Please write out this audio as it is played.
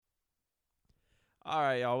All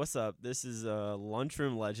right, y'all. What's up? This is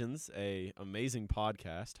Lunchroom Legends, a amazing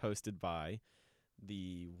podcast hosted by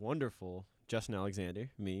the wonderful Justin Alexander,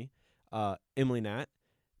 me, Emily Nat,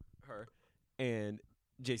 her, and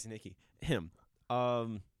Jason Hickey, him.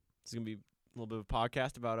 It's gonna be a little bit of a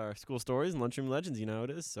podcast about our school stories and Lunchroom Legends. You know how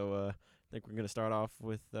it is. So I think we're gonna start off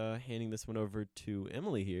with handing this one over to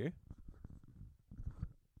Emily here.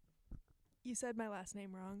 You said my last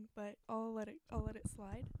name wrong, but I'll let it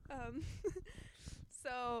slide.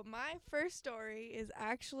 So my first story is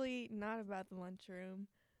actually not about the lunchroom.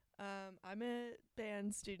 I'm a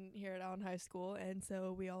band student here at Allen High School, and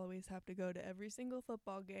so we always have to go to every single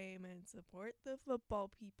football game and support the football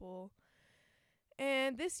people.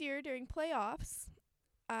 And this year during playoffs,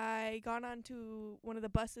 I got onto one of the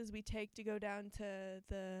buses we take to go down to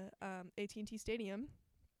the AT&T Stadium,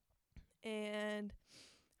 and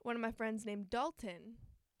one of my friends named Dalton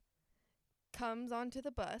comes onto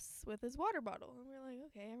the bus with his water bottle. And we're like,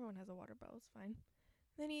 okay, everyone has a water bottle. It's fine.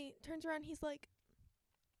 Then he turns around. He's like,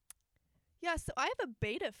 yeah, so I have a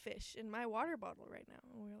beta fish in my water bottle right now.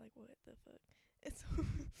 And we're like, what the fuck? It's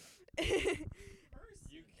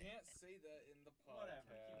You can't say that in the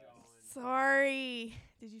podcast. Sorry.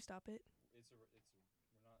 Did you stop it? We're not turning this in.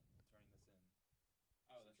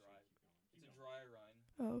 Oh, that's dry. It's a dry run.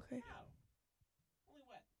 Oh, okay. Only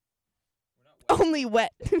wet. We're not wet. Only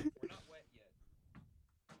wet. We're not wet yet.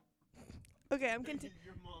 Okay,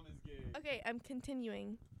 Your mom is gay. Okay, I'm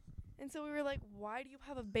continuing. And so we were like, why do you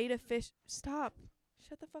have a beta fish? Stop.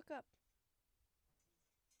 Shut the fuck up.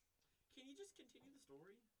 Can you just continue the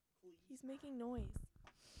story, please? He's making noise.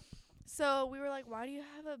 So we were like, why do you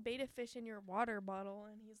have a beta fish in your water bottle?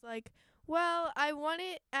 And he's like, well, I won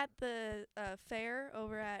it at the fair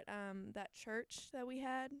over at that church that we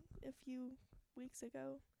had a few weeks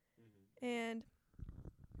ago. Mm-hmm. And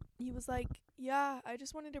he was like, yeah, I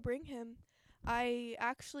just wanted to bring him. I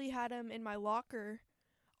actually had him in my locker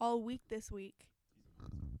all week this week.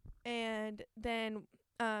 And then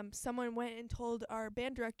someone went and told our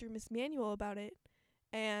band director, Miss Manuel, about it.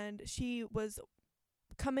 And she was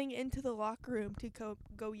coming into the locker room to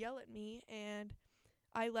go yell at me. And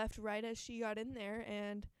I left right as she got in there.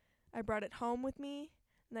 And I brought it home with me.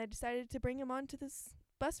 And I decided to bring him onto this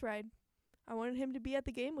bus ride. I wanted him to be at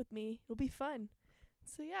the game with me. It'll be fun.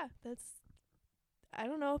 So, yeah, I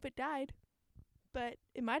don't know if it died. But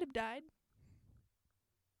it might have died.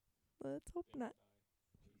 Let's hope not.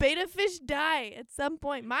 Beta fish die at some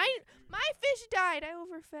point. My fish died. I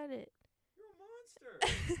overfed it. You're a monster.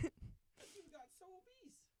 That thing got so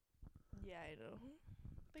obese. Yeah, I know.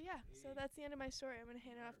 But yeah, so that's the end of my story. I'm gonna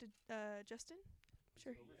hand it off to Justin.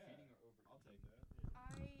 Sure. Overfeeding or over? I'll take that.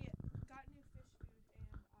 I got new fish food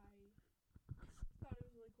and I thought it was really cool, so I put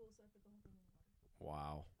the whole thing in the water.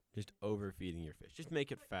 Wow. Just overfeeding your fish. Just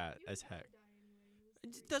make it fat as heck.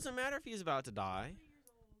 It doesn't matter if he's about to die.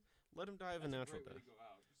 Let him die of a natural death.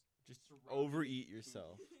 Just overeat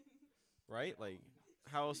yourself. Right? Like,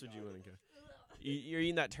 how else would you want to go? You're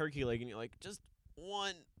eating that turkey leg and you're like, just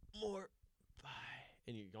one more bite.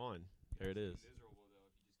 And you're gone. There it is. Miserable though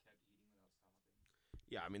if you just kept eating without stopping.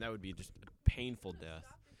 Yeah, I mean, that would be just a painful death.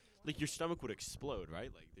 Like, your stomach would explode,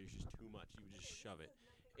 right? Like, there's just too much. You would just shove it.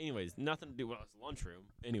 Anyways, nothing to do with this lunchroom.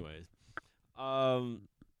 Anyways.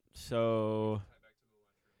 So...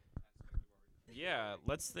 Yeah,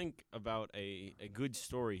 let's think about a good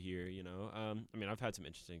story here, you know. I mean, I've had some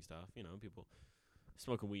interesting stuff, you know, people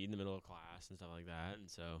smoking weed in the middle of class and stuff like that. And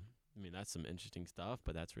so, I mean, that's some interesting stuff,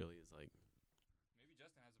 but that's really is like... Maybe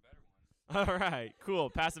Justin has a better one. All right, cool.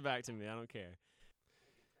 Pass it back to me. I don't care.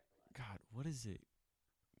 God, what is it?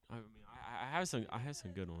 I mean, I have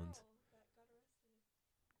some good ones.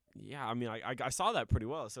 Yeah, I mean, I saw that pretty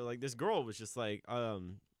well. So, like, this girl was just like,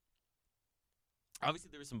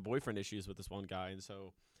 obviously there was some boyfriend issues with this one guy, and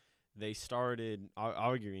so they started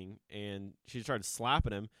arguing, and she started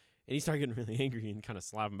slapping him, and he started getting really angry and kind of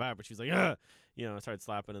slapping back, but she was like, ugh! You know, started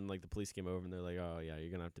slapping, and like the police came over, and they're like, oh yeah,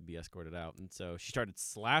 you're gonna have to be escorted out. And so she started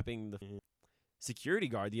slapping the security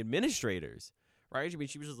guard, the administrators, right? I mean,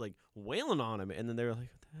 she was just like wailing on him, and then they were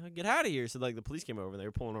like, what the hell? Get out of here. So like the police came over, and they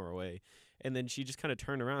were pulling her away, and then she just kind of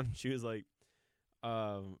turned around, and she was like,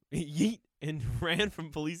 yeet, and ran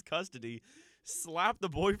from police custody, slapped the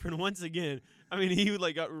boyfriend once again. I mean, he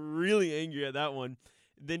like got really angry at that one.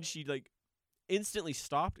 Then she like instantly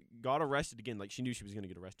stopped, got arrested again. Like she knew she was gonna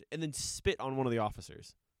get arrested, and then spit on one of the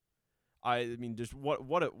officers. I mean, just what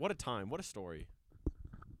a time, what a story.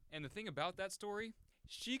 And the thing about that story,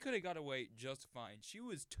 she could have got away just fine. She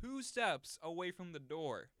was 2 steps away from the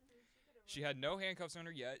door. She had no handcuffs on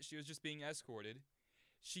her yet. She was just being escorted.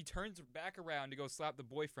 She turns back around to go slap the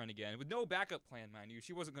boyfriend again with no backup plan, mind you.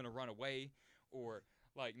 She wasn't going to run away or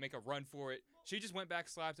like make a run for it. She just went back,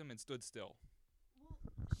 slapped him, and stood still.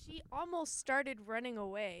 She almost started running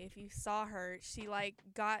away. If you saw her, she like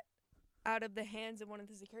got out of the hands of one of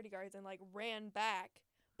the security guards and like ran back.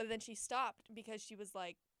 But then she stopped because she was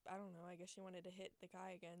like, I don't know, I guess she wanted to hit the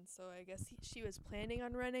guy again. So I guess she was planning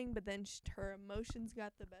on running, but then her emotions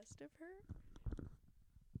got the best of her.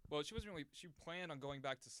 Well, she wasn't really. She planned on going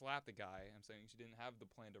back to slap the guy. I'm saying she didn't have the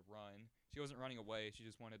plan to run. She wasn't running away. She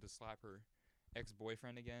just wanted to slap her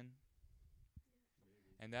ex-boyfriend again.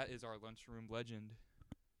 And that is our lunchroom legend,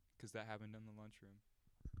 because that happened in the lunchroom.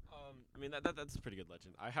 I mean that's a pretty good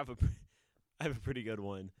legend. I have I have a pretty good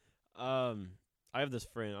one. I have this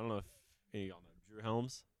friend. I don't know if any of y'all know Drew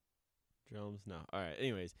Helms. Drew Helms? No. All right.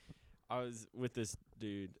 Anyways, I was with this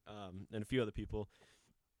dude and a few other people.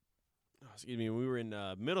 Excuse me. We were in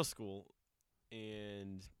middle school,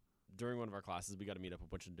 and during one of our classes, we got to meet up a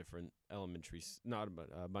bunch of different not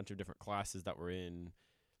a bunch of different classes that were in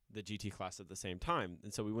the GT class at the same time.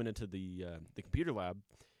 And so we went into the computer lab.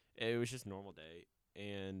 It was just a normal day,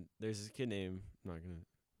 and there's this kid named, I'm not gonna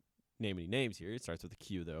name any names here. It starts with a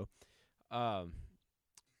Q though.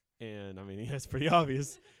 And I mean, it's pretty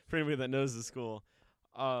obvious for anybody that knows the school.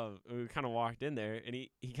 We kind of walked in there, and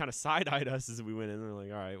he kind of side-eyed us as we went in. And we're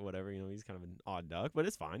like, all right, whatever. He's kind of an odd duck, but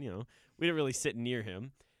it's fine. We didn't really sit near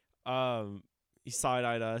him. He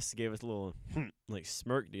side-eyed us, gave us a little like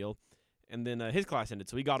smirk deal, and then his class ended,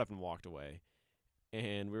 so he got up and walked away.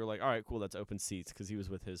 And we were like, all right, cool, let's open seats, because he was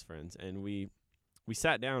with his friends. And we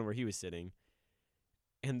sat down where he was sitting,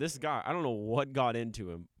 and this guy, I don't know what got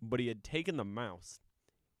into him, but he had taken the mouse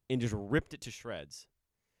and just ripped it to shreds.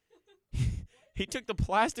 He took the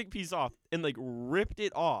plastic piece off and like ripped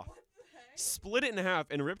it off, split it in half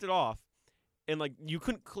and ripped it off. And like you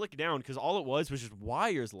couldn't click down because all it was just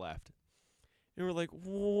wires left. And we're like,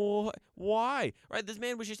 what? Why? Right? This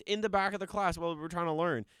man was just in the back of the class while we were trying to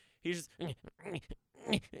learn. He's just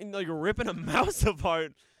and like ripping a mouse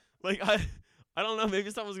apart. Like I don't know, maybe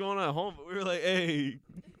something was going on at home, but we were like, hey,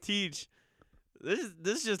 teach,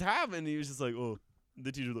 this just happened. And he was just like, oh,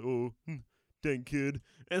 the teacher was like, oh, dang kid.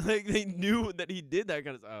 And like they knew that he did that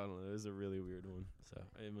kind of stuff. I don't know, it was a really weird one. So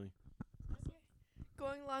Emily. Okay.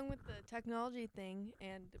 Going along with the technology thing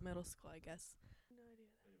and middle school, I guess. No idea.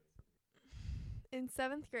 In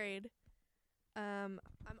 7th grade, I'm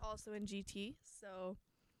also in GT, so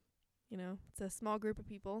it's a small group of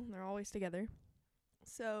people, and they're always together.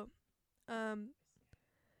 So, there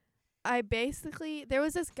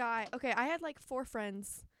was this guy. Okay, I had like 4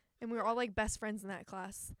 friends, and we were all like best friends in that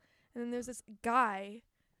class. And then there's this guy,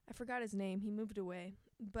 I forgot his name, he moved away,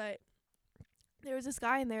 but there was this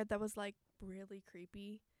guy in there that was like really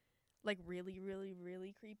creepy, like really, really,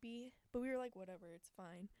 really creepy. But we were like, whatever, it's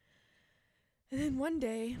fine. And then one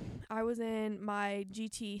day, I was in my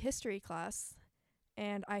GT history class,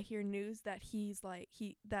 and I hear news that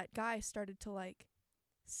that guy started to like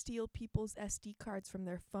steal people's SD cards from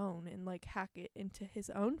their phone and like hack it into his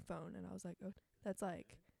own phone. And I was like, oh, that's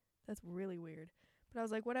really weird. But I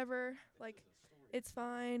was like, whatever, like, it's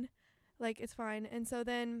fine. Like, it's fine. And so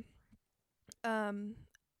then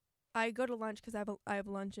I go to lunch because I have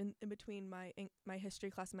lunch in between my history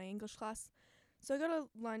class and my English class. So I go to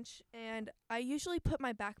lunch, and I usually put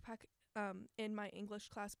my backpack in my English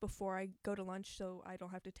class before I go to lunch so I don't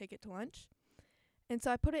have to take it to lunch. And so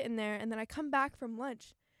I put it in there, and then I come back from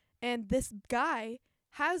lunch, and this guy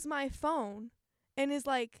has my phone and is,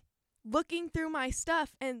 like, looking through my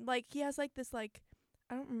stuff, and, like, he has, like, this, like,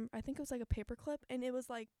 I think it was, like, a paper clip, and it was,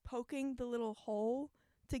 like, poking the little hole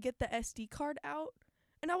to get the SD card out.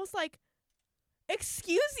 And I was like,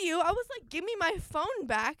 excuse you? I was like, give me my phone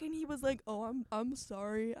back. And he was like, oh, I'm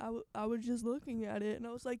sorry. I was just looking at it. And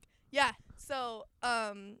I was like, yeah. So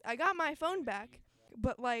I got my phone back,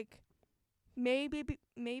 but like maybe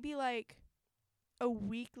like a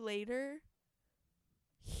week later,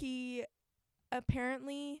 he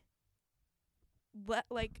apparently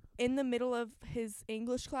like in the middle of his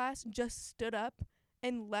English class just stood up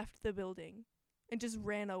and left the building and just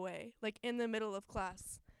ran away, like in the middle of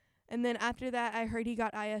class. And then after that, I heard he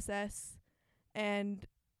got ISS, and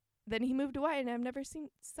then he moved away, and I've never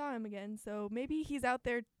saw him again. So maybe he's out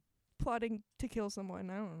there plotting to kill someone.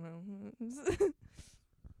 I don't know. Do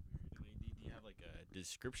you have like a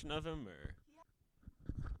description of him, or?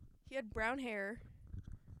 He had brown hair,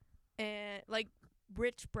 and like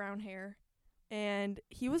rich brown hair, and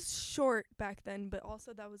he was short back then, but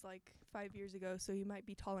also that was like 5 years ago, so he might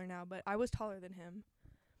be taller now. But I was taller than him.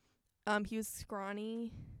 He was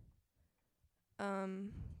scrawny.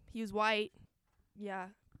 He was white. Yeah.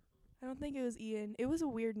 I don't think it was Ian. It was a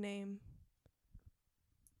weird name.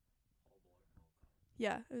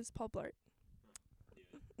 Yeah, it was Paul Blart.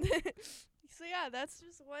 So yeah, that's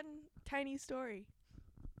just one tiny story.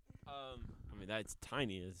 I mean, that's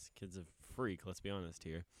tiny. As kid's a freak. Let's be honest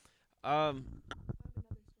here. I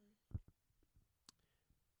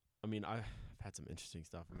mean, I've had some interesting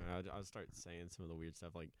stuff. I mean, I'll start saying some of the weird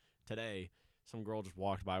stuff. Like today, some girl just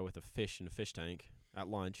walked by with a fish in a fish tank at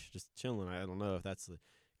lunch, just chilling. I don't know if that's the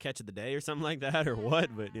catch of the day or something like that or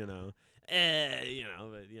what, but you know,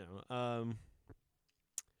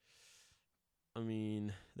 I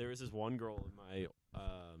mean, there was this one girl in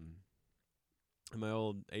my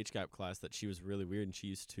old HCAP class that she was really weird, and she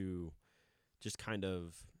used to just kind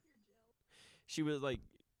of, she would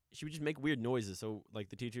just make weird noises. So like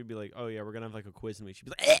the teacher would be like, "Oh yeah, we're gonna have like a quiz," and she'd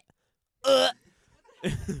be like,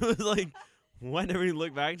 It was like, whenever you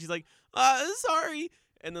look back, she's like, sorry,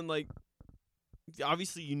 and then like,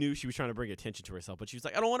 obviously you knew she was trying to bring attention to herself, but she was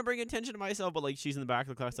like, I don't want to bring attention to myself, but like she's in the back of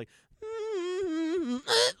the class like,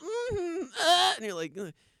 and you're like,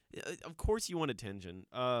 of course you want attention.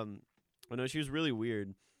 I know she was really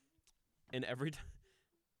weird, and every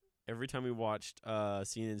time we watched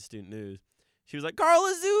CNN Student News, she was like,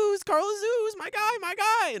 Carla Zeus, my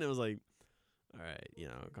guy, and it was like, all right,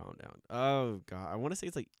 calm down. Oh God, I want to say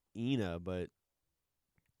it's like Ina, but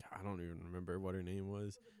I don't even remember what her name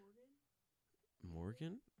was.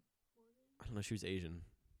 Morgan? I don't know. She was Asian.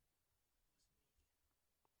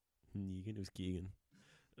 Negan? It was Keegan.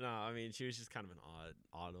 No, I mean she was just kind of an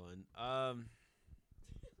odd one.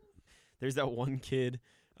 There's that one kid.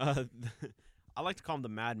 I like to call him the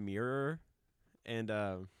Mad Mirror, and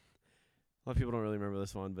a lot of people don't really remember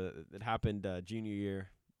this one, but it happened junior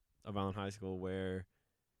year of Allen High School, where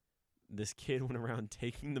this kid went around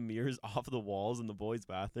taking the mirrors off the walls in the boys'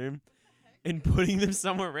 bathroom and putting them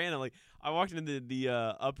somewhere random. Like I walked into the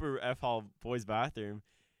upper F Hall boys' bathroom,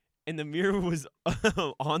 and the mirror was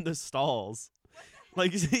on the stalls.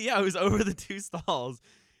 Like yeah, it was over the two stalls,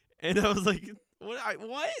 and I was like, what?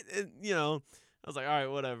 And, I was like, all right,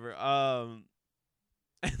 whatever.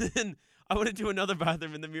 And then I went into another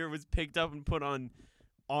bathroom, and the mirror was picked up and put on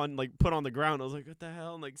the ground. I was like, what the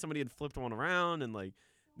hell? And like somebody had flipped one around, and like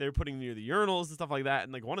they were putting near the urinals and stuff like that,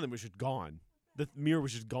 and like one of them was just gone. The mirror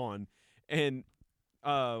was just gone. And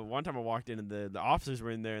one time I walked in, and the officers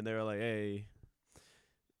were in there, and they were like, hey,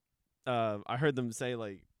 I heard them say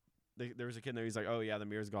like, there was a kid there. He's like, oh yeah, the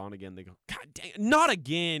mirror's gone again. They go, God dang, not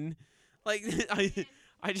again. Like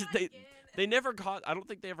they never caught. I don't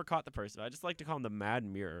think they ever caught the person. I just like to call him the Mad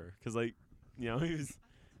Mirror, because like, he was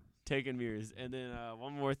taking mirrors. And then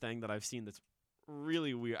one more thing that I've seen that's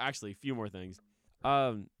really weird. Actually, a few more things.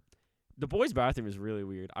 The boys' bathroom is really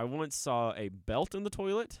weird. I once saw a belt in the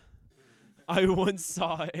toilet. I once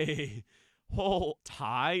saw a whole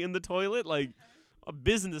tie in the toilet, like a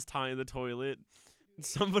business tie in the toilet.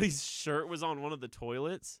 Somebody's shirt was on one of the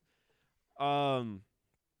toilets.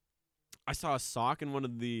 I saw a sock in one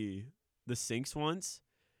of the sinks once.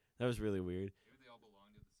 That was really weird. Maybe they all belong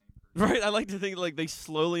to the same person. Right, I like to think like they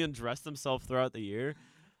slowly undress themselves throughout the year.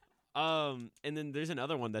 And then there's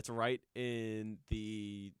another one that's right in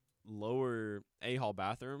the lower A-Hall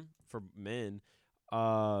bathroom for men.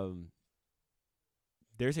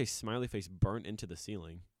 There's a smiley face burnt into the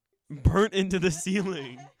ceiling. Burnt into the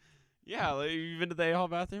ceiling. Yeah, like you've been to the A-Hall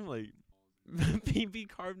bathroom, like PB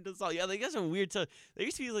carved into the salt. Yeah, they got some weird stuff. There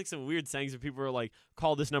used to be like some weird sayings where people were like,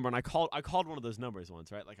 call this number, and I called one of those numbers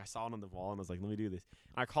once, right? Like I saw it on the wall, and I was like, let me do this.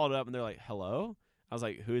 And I called it up, and they're like, hello? I was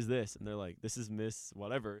like, who is this? And they're like, this is Miss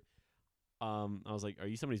whatever. I was like, are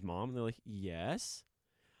you somebody's mom? And they're like, yes.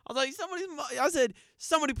 I was like, I said,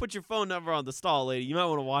 somebody put your phone number on the stall, lady. You might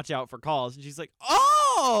want to watch out for calls. And she's like,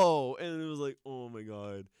 oh! And it was like, oh my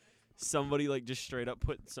God. Somebody like just straight up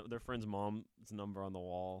put their friend's mom's number on the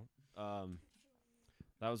wall.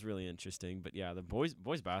 That was really interesting. But yeah, the boys'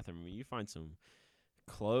 bathroom, I mean, you find some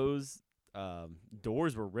clothes.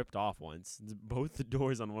 Doors were ripped off once. Both the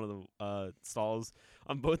doors on one of the stalls,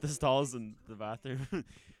 on both the stalls in the bathroom.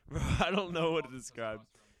 Bro, I don't know what to describe.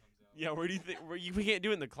 Yeah, where do you think? We can't do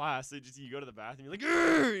it in the class. You go to the bathroom, you're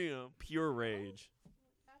like, pure rage.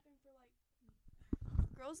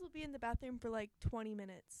 Girls will be in the bathroom for like 20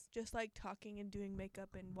 minutes, just like talking and doing makeup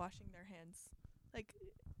and washing their hands. Like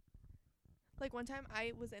one time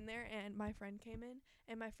I was in there and my friend came in,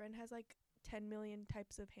 and my friend has like 10 million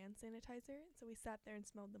types of hand sanitizer, so we sat there and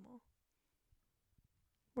smelled them all.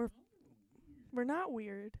 We're not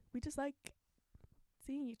weird. We just like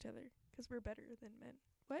seeing each other because we're better than men.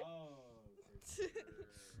 What? Oh,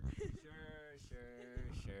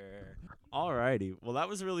 sure. Alrighty. Well, that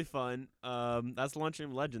was really fun. That's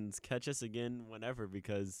Lunchroom Legends. Catch us again whenever,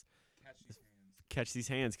 because Catch these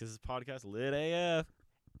hands. Because this podcast lit AF.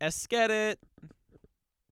 Let's get it.